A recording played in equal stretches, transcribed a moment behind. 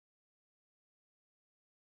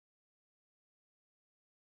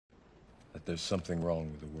But there's something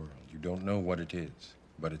wrong with the world. You don't know what it is,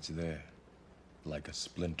 but it's there, like a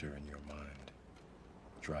splinter in your mind,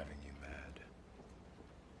 driving you mad.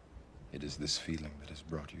 It is this feeling that has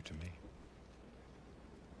brought you to me.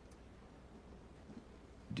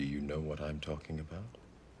 Do you know what I'm talking about?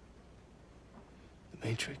 The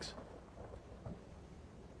Matrix.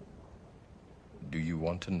 Do you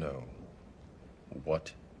want to know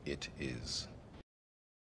what it is?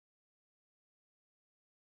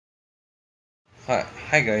 Hi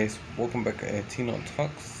guys, welcome back at neonn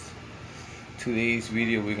Talks. Today's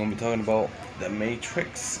video we're gonna be talking about the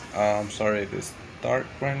Matrix. I'm sorry if it's dark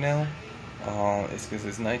right now. It's because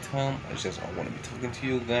it's nighttime. I want to be talking to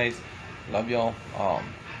you guys. Love y'all.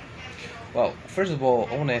 Well, first of all,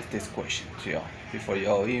 I want to ask this question to y'all before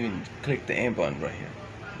y'all even click the end button right here.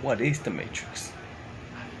 What is the Matrix?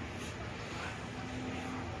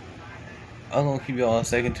 I'm gonna give y'all a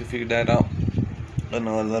second to figure that out. I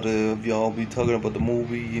know a lot of y'all be talking about the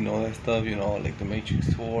movie, you know, that stuff, you know, like the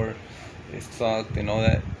Matrix 4, it sucked and all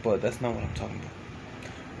that, but that's not what I'm talking about.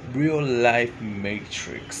 Real life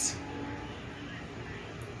Matrix.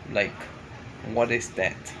 Like, what is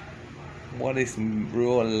that? What is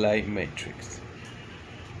real life Matrix?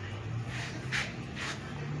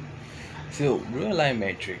 So, real life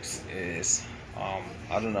Matrix is, I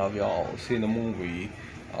don't know if y'all seen the movie,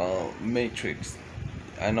 Matrix.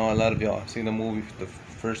 I know a lot of y'all have seen the movie, the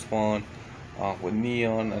first one, with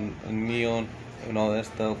neonn and neonn and all that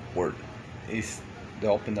stuff, where they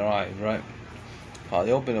open their eyes, right? How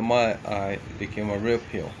they open my eye, they became a real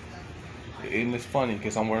pill. And it's funny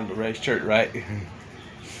because I'm wearing the red shirt, right?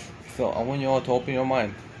 So I want y'all to open your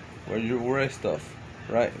mind. Wear your red stuff,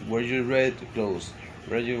 right? Wear your red clothes,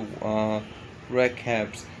 wear your red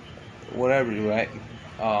caps, whatever, right?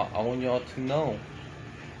 I want y'all to know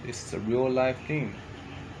this is a real life thing.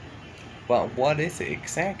 But what is it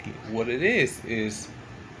exactly? What it is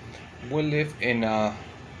we live in a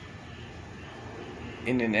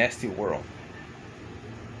nasty world.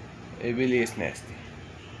 It really is nasty.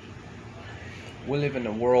 We live in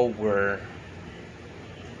a world where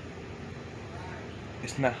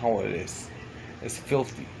it's not how it is. It's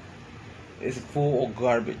filthy. It's full of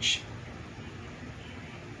garbage.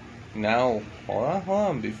 Now, hold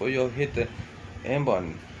on, before you hit the end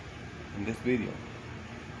button in this video.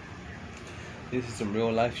 This is some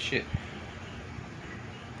real life shit.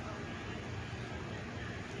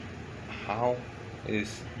 How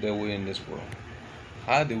is that we in this world?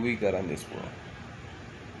 How did we get in this world?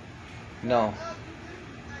 No,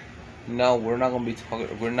 we're not gonna be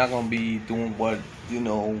talking. We're not gonna be doing what, you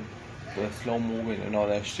know, the slow moving and all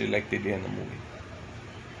that shit like they did in the movie.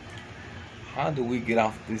 How do we get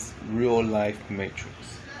off this real life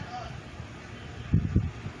Matrix?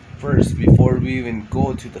 First, before we even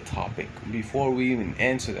go to the topic, before we even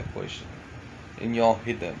answer that question, and y'all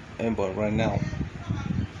hit the end button right now,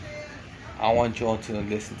 I want y'all to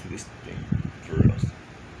listen to this thing for us.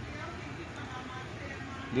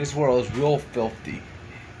 This world is real filthy.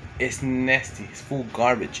 It's nasty. It's full of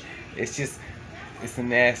garbage. It's the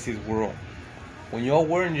nastiest world. When y'all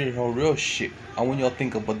wearing your real shit, I want y'all to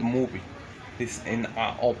think about the movie. This is an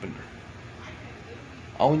eye opener.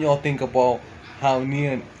 I want y'all to think about how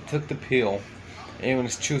Neon took the pill and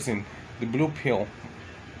was choosing the blue pill.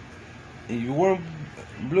 If you wearing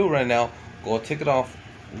blue right now, go take it off,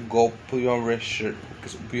 go put your red shirt,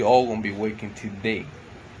 because we all gonna be waking today.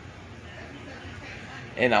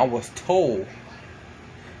 And I was told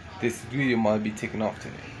this video might be taken off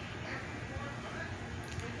today,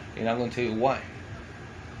 and I'm gonna tell you why.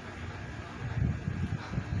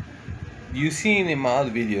 You seen in my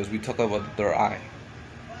other videos we talk about the third eye.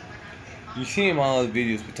 You see in my other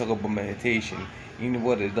videos we talk about meditation and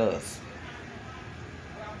what it does.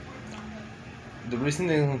 The reason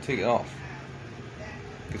they're gonna take it off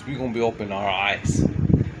because we're gonna be opening our eyes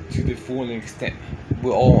to the full extent.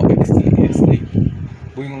 We're all in sleep.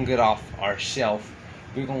 We're gonna get off our shelf.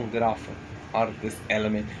 We're gonna get out of this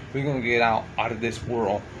element. We're gonna get out of this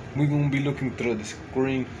world. We're gonna be looking through the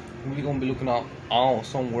screen. We're gonna be looking out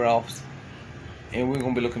somewhere else, and we're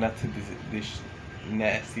gonna be looking at this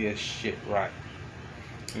nasty as shit, right?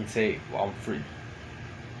 And say, well, I'm free.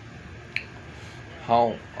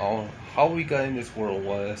 How we got in this world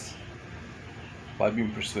was by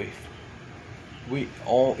being persuaded.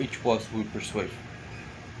 Each of us were persuaded.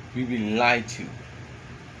 We've been lied to.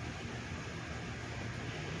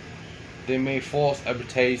 They made false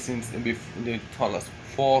advertisements and they tell us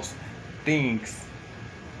false things.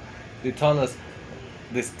 They tell us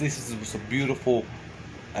this is a beautiful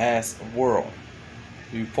ass world.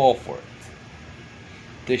 We fall for it.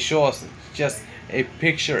 They show us just a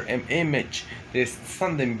picture, an image. There's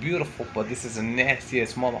something beautiful, but this is a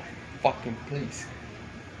nastiest motherfucking place.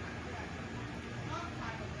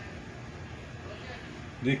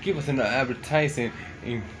 They keep us in the advertising,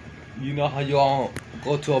 and you know how y'all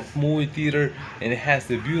go to a movie theater and it has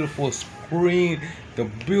the beautiful screen, the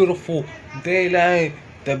beautiful daylight,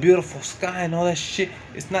 the beautiful sky and all that shit.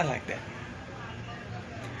 It's not like that.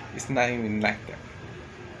 It's not even like that.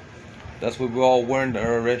 That's why we're all wearing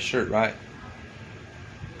the red shirt, right?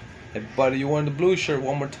 Everybody, you wearing the blue shirt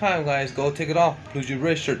one more time, guys. Go take it off. Lose your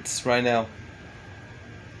red shirts right now.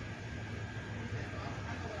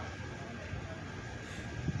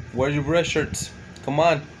 Wear your red shirts. Come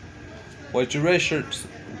on. Wear your red shirts.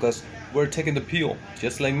 Because we're taking the peel.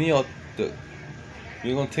 Just like Neo.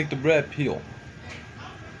 You're going to take the red peel.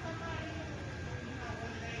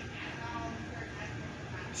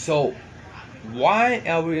 So, why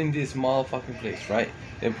are we in this motherfucking place, right?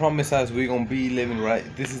 They promise us we're going to be living right.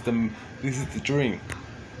 This is the dream.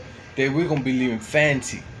 That we're going to be living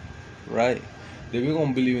fancy. Right? That we're going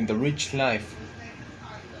to be living the rich life.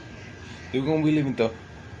 That we're going to be living the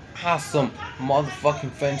awesome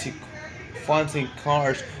motherfucking fancy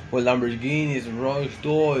cars with Lamborghinis, Rolls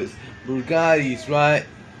Royces, Bugattis, right?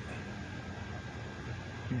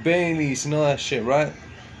 Bentleys and all that shit, right?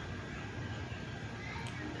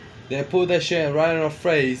 They put that shit right in our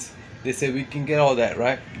face. They say we can get all that,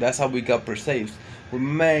 right? That's how we got perceived. With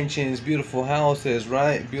mansions, beautiful houses,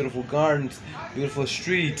 right? Beautiful gardens, beautiful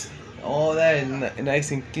streets, all that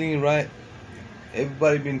nice and clean, right?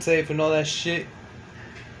 Everybody been safe and all that shit.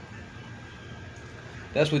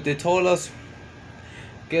 That's what they told us.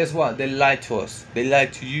 Guess what? They lied to us. They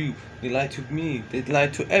lied to you. They lied to me. They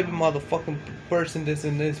lied to every motherfucking person that's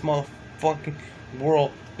in this motherfucking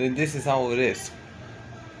world. Then this is how it is.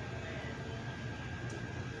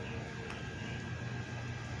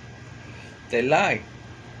 They lie.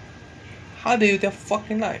 How do they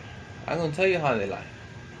fucking lie? I'm gonna tell you how they lie.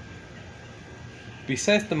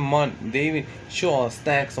 Besides the money, they even show us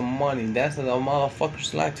stacks of money. That's how the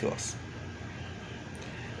motherfuckers lie to us.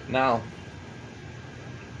 Now,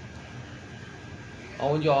 I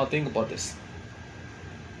want y'all to think about this.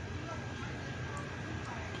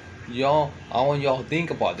 I want y'all to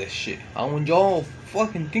think about this shit. I want y'all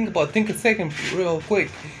fucking think a second real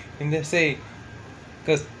quick and then say,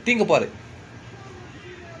 cause think about it.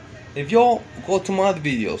 If y'all go to my other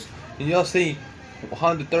videos and y'all see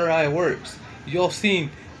how the third eye works, y'all seen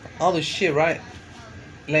all this shit, right?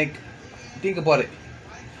 Like, think about it.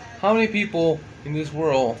 How many people in this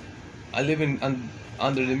world are living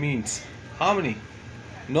under the means? How many?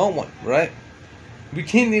 No one, right? We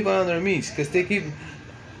can't live under the means because they keep,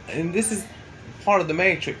 and this is part of the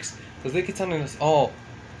matrix, because they keep telling us, oh,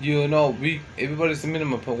 you know, everybody's the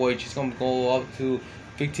minimum wage is gonna go up to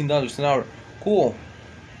 $15 an hour. Cool.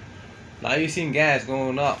 Now you see gas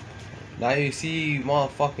going up. Now you see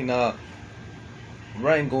motherfucking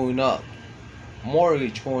rent going up,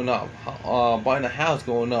 mortgage going up, buying a house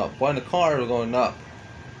going up, buying a car going up,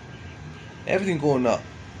 everything going up.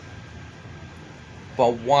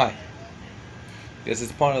 But why? Because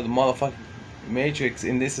it's part of the motherfucking matrix,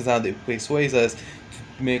 and this is how they persuade us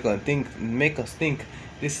to make us think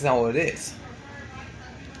this is how it is.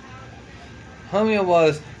 How many of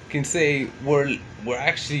us can say we're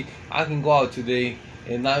actually, I can go out today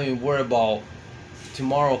and not even worry about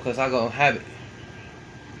tomorrow because I gonna have it?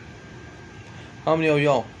 How many of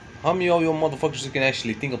y'all motherfuckers can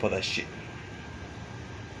actually think about that shit?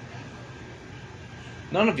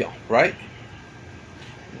 None of y'all, right?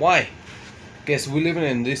 Why? Guess we're living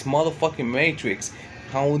in this motherfucking matrix.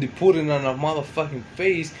 How they put it on our motherfucking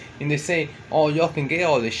face and they say, oh, y'all can get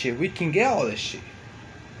all this shit. We can get all this shit.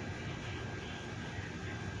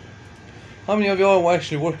 How many of y'all are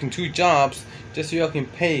actually working 2 jobs just so y'all can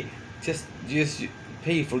pay, just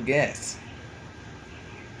pay for gas?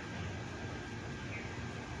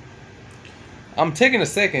 I'm taking a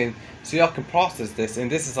second so y'all can process this, and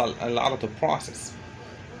this is a lot of the process.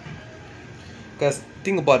 Because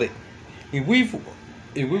think about it, if we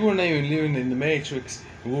were not even living in the matrix,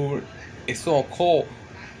 it's so cold.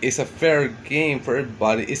 It's a fair game for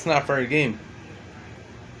everybody. It's not a fair game.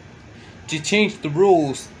 To change the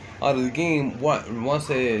rules out of the game once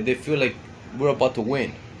they feel like we're about to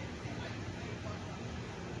win.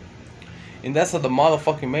 And that's what the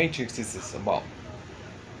motherfucking matrix is about.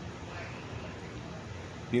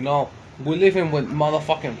 You know, we're living with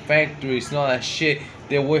motherfucking factories and all that shit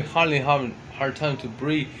that we hardly have a hard time to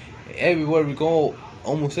breathe. Everywhere we go,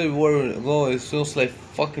 almost everywhere we go, it smells like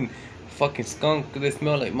fucking skunk. They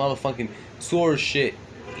smell like motherfucking sewer shit.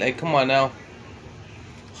 Like, come on now.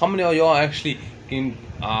 How many of y'all actually can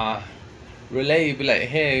relay, be like,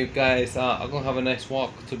 hey guys, I'm gonna have a nice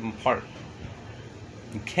walk to the park.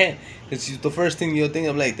 You can't, because the first thing you'll think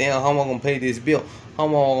of, like, damn, how am I gonna pay this bill? How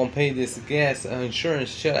am I gonna pay this gas, insurance,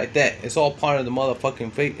 shit like that? It's all part of the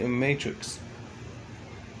motherfucking fate and matrix.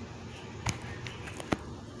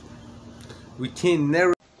 We can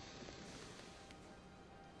never.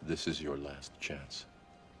 This is your last chance.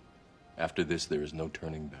 After this, there is no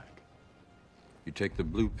turning back. You take the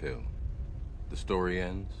blue pill, the story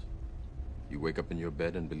ends. You wake up in your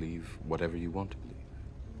bed and believe whatever you want to believe.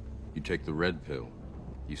 You take the red pill,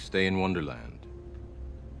 you stay in Wonderland,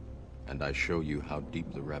 and I show you how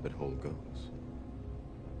deep the rabbit hole goes.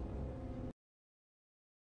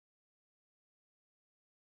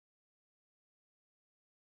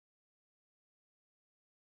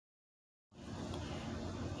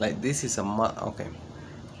 Like, this is a okay.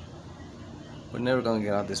 We're never gonna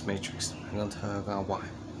get out of this matrix. I'm gonna tell you why.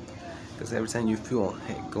 Because every time you feel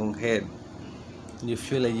going ahead, you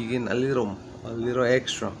feel like you're getting a little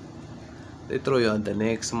extra, they throw you on the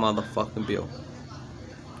next motherfucking bill.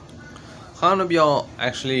 How many of y'all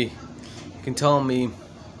actually can tell me?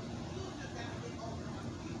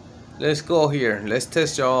 Let's go here. Let's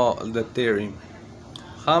test y'all the theory.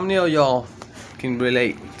 How many of y'all can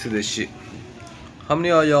relate to this shit? How many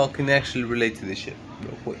of y'all can actually relate to this shit?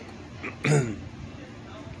 Real quick.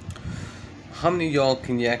 How many of y'all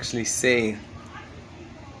can you actually say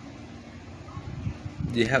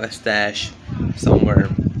you have a stash somewhere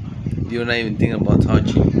you're not even thinking about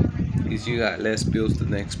touching because you got less bills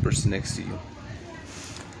than the next person next to you?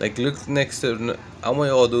 Like, look next to, I want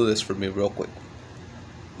you all to do this for me real quick.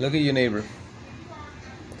 Look at your neighbor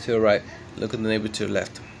to the right. Look at the neighbor to the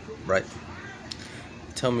left. Right.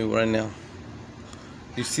 Tell me right now.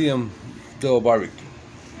 You see him do a barbecue.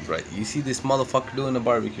 Right. You see this motherfucker doing a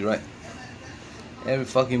barbecue, right? Every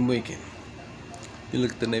fucking weekend. You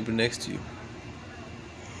look at the neighbor next to you.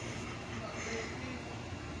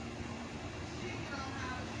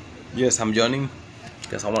 Yes, I'm yawning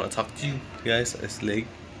because I want to talk to you guys. It's late.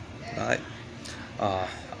 Alright. I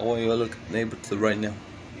want you to look at the neighbor to the right now.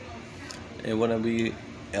 And I want you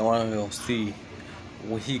to see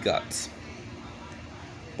what he got.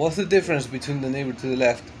 What's the difference between the neighbor to the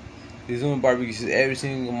left? He's doing barbecues every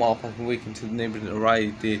single motherfucking weekend. To the neighbor to the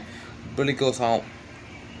right, they barely goes out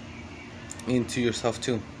into yourself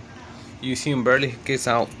too. You see him barely gets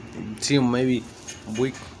out. You see him maybe a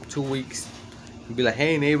week, 2 weeks. You be like,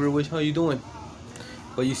 hey neighbor, how you doing?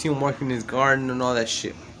 But you see him working in his garden and all that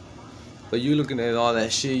shit. But you looking at all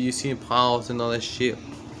that shit, you see him piles and all that shit.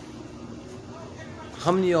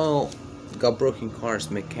 How many of y'all got broken cars,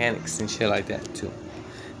 mechanics and shit like that too?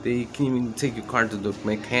 They can even take your car to the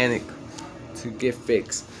mechanic to get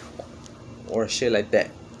fixed or shit like that.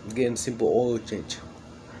 Getting simple oil change.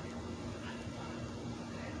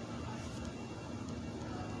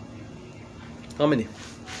 How many?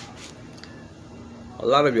 A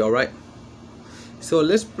lot of y'all, right? So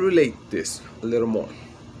let's relate this a little more.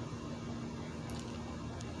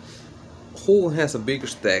 Who has a bigger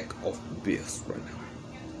stack of bills right now?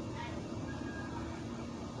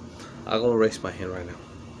 I'm gonna raise my hand right now.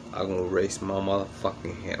 I'm gonna raise my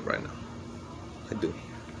motherfucking hand right now. I do.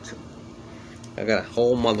 I got a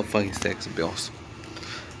whole motherfucking stack of bills.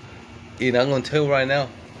 And I'm gonna tell you right now.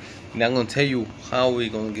 And I'm gonna tell you how we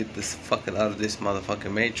gonna get this fucking out of this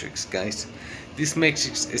motherfucking matrix, guys. This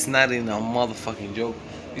matrix is not even a motherfucking joke.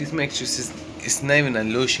 This matrix is not even an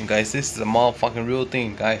illusion, guys. This is a motherfucking real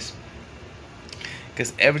thing, guys.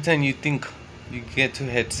 Because every time you think you get two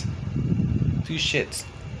hits, two shits.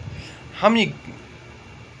 How many?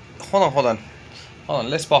 Hold on.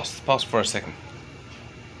 Let's pause for a second.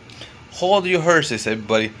 Hold your horses,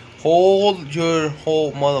 everybody. Hold your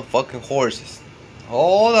whole motherfucking horses.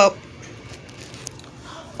 Hold up.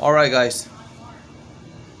 Alright, guys.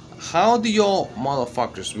 How do y'all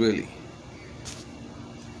motherfuckers really,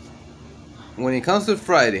 when it comes to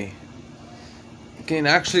Friday, can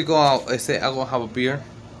actually go out and say, I'm gonna have a beer,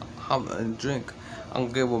 have a drink, I'm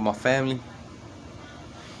gonna get with my family?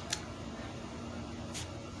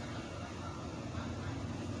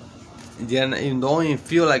 Yeah, you don't even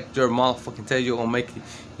feel like your motherfucking tell you're gonna make it.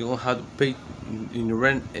 You're gonna have to pay in your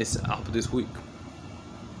rent. It's up this week.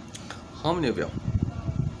 How many of y'all?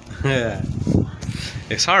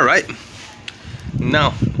 It's hard, right?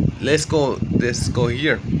 Now let's go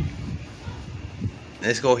here.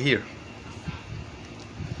 Let's go here.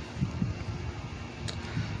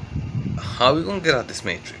 How are we gonna get out this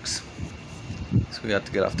matrix? So we have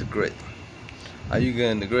to get off the grid. How you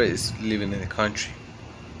getting the grid? Is living in the country.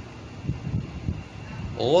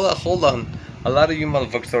 Hold on. A lot of you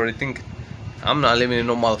motherfuckers already think I'm not living in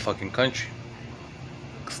no motherfucking country.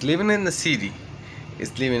 Cause living in the city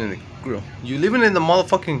is living in the grill. You living in the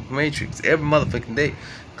motherfucking matrix every motherfucking day.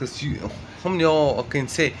 Cause you, how many of y'all can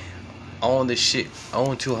say, I own this shit, I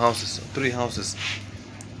own 2 houses, 3 houses.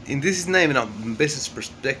 And this is not even a business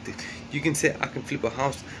perspective. You can say, I can flip a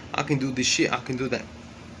house, I can do this shit, I can do that.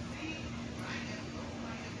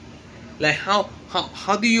 Like how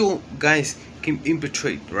do you guys can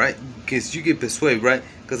infiltrate, right? Because you get persuaded, right?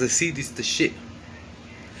 Because the city is the shit.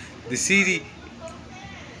 The city,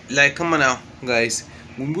 like, come on now, guys.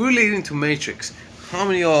 When we're leading to Matrix, how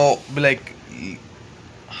many of y'all be like?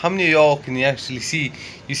 How many of y'all can you actually see?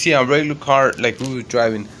 You see a regular car, like we were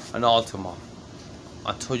driving an Altima,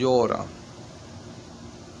 a Toyota,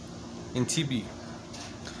 in TB.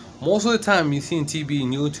 Most of the time you see in TV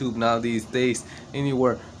and YouTube now these days,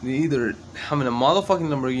 anywhere, they either having a motherfucking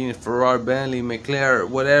Lamborghini, Ferrari, Bentley, McLaren,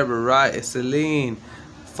 whatever, right? A Celine,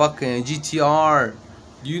 fucking GTR,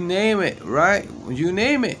 you name it, right? You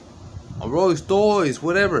name it. A Rolls Royce,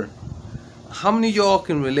 whatever. How many of y'all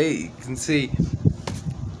can relate, can say,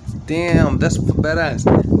 damn, that's badass?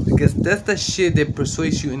 Because that's the shit that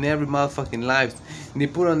persuades you in every motherfucking life. And they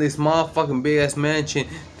put on this motherfucking big ass mansion,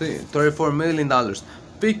 $34 million,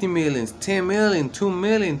 50 million, 10 million, 2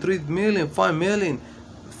 million, 3 million, 5 million,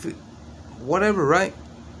 whatever, right?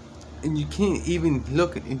 And you can't even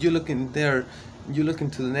look, and you're looking there, you look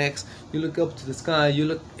into the next, you look up to the sky, you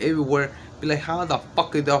look everywhere, be like, how the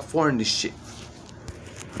fuck are they affording this shit?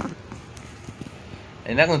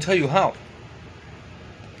 And I'm gonna tell you how.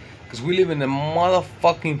 Because we live in a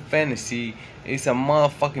motherfucking fantasy. It's a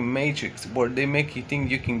motherfucking matrix where they make you think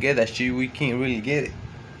you can get that shit. We can't really get it.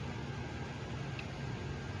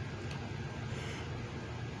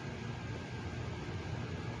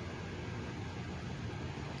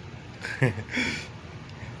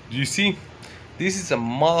 You see, this is a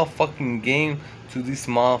motherfucking game to this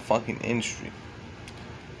motherfucking industry,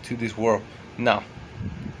 to this world. Now,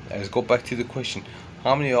 let's go back to the question: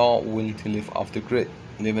 how many of y'all willing to live off the grid,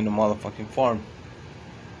 live in a motherfucking farm?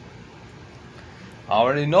 I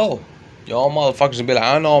already know. Y'all motherfuckers will be like,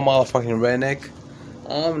 I'm no motherfucking redneck,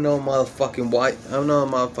 I'm no motherfucking white, I'm no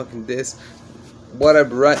motherfucking this,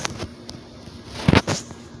 whatever, right?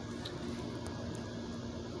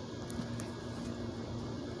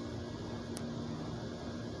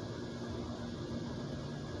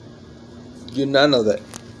 You're none of that.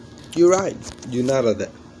 You're right. You're none of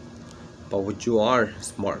that. But what you are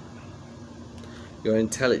smart. You're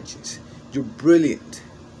intelligent. You're brilliant.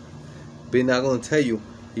 But I'm not gonna tell you,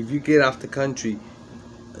 if you get off the country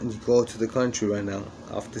and you go to the country right now,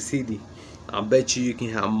 off the city, I bet you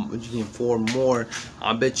can afford more.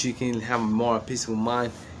 I bet you can have more peace of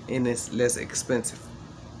mind, and it's less expensive.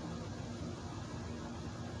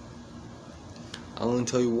 I'm gonna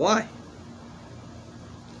tell you why.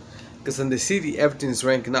 Because in the city, everything's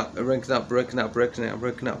ranking up.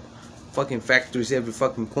 Fucking factories every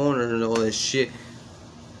fucking corner and all that shit.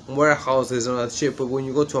 Warehouses and all that shit. But when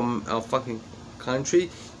you go to a fucking country,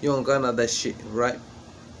 you don't got none of that shit, right?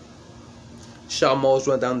 Shop malls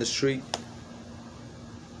run down the street.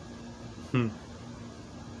 Your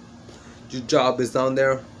job is down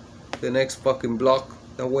there, the next fucking block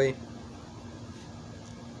that way.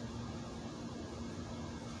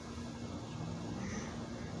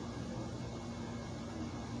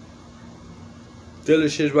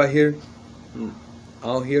 Dealerships right here,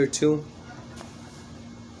 out here too.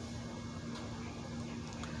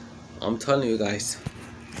 I'm telling you guys,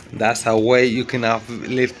 that's a way you can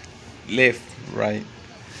live, right?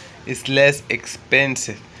 It's less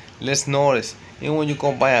expensive, less notice. Even when you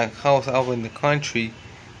go buy a house out in the country,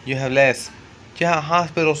 you have less. You have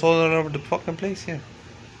hospitals all over the fucking place here.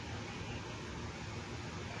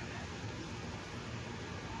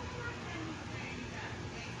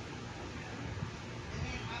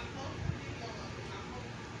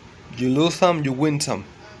 You lose some, you win some.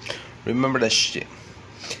 Remember that shit.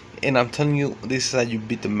 And I'm telling you, this is how you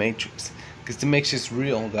beat the Matrix. Because the Matrix is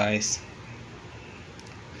real, guys.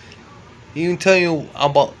 Even tell you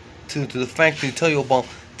about, to the factory, tell you about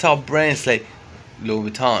top brands like Louis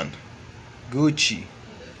Vuitton, Gucci,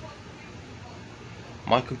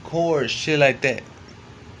 Michael Kors, shit like that.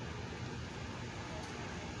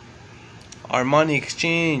 Armani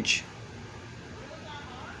Exchange.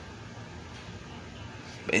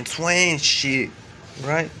 And Swan shit,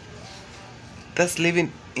 right? That's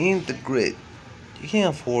living in the grid. You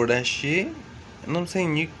can't afford that shit. And I'm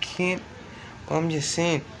saying you can't, but I'm just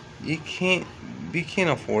saying you can't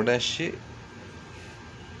afford that shit.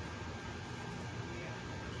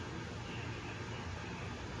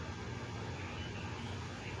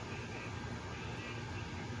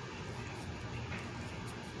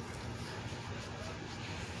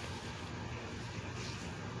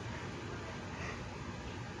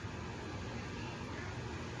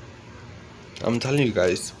 I'm telling you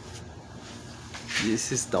guys,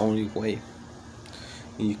 this is the only way.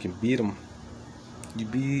 And you can beat them. You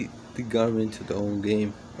beat the government to their own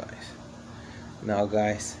game, guys. Now,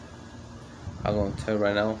 guys, I'm gonna tell you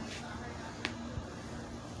right now.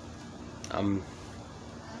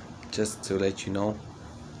 Just to let you know,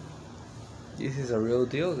 this is a real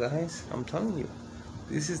deal, guys. I'm telling you,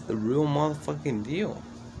 this is the real motherfucking deal.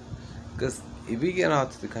 Because if we get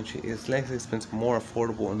out to the country, it's less expensive, more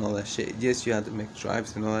affordable, and all that shit. Yes, you have to make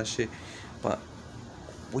drives and all that shit, but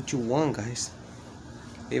what you want, guys?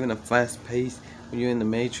 Living a fast pace. When you're in the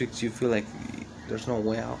Matrix, you feel like there's no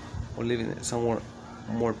way out, or living somewhere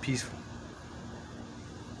more peaceful.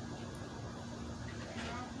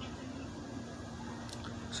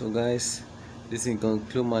 So guys, this is gonna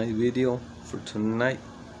conclude my video for tonight.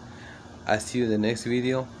 I see you in the next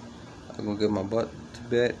video. I'm gonna get my butt to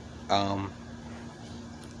bed.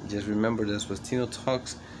 Just remember, this was Tino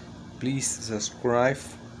Talks. Please subscribe,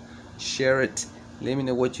 share it, let me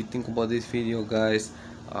know what you think about this video, guys.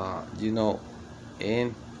 You know,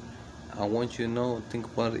 and I want you to know, think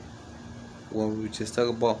about it, what we just talked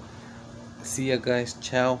about. See ya, guys.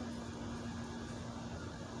 Ciao.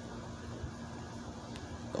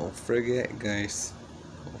 Don't forget, guys,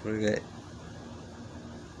 don't forget.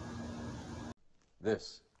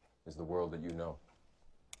 This is the world that you know.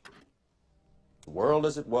 The world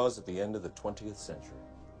as it was at the end of the 20th century.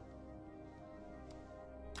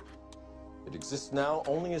 It exists now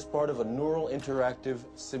only as part of a neural interactive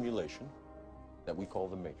simulation that we call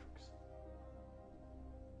the Matrix.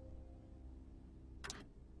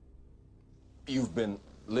 You've been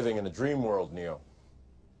living in a dream world, Neo.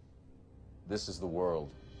 This is the world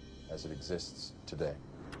as it exists today.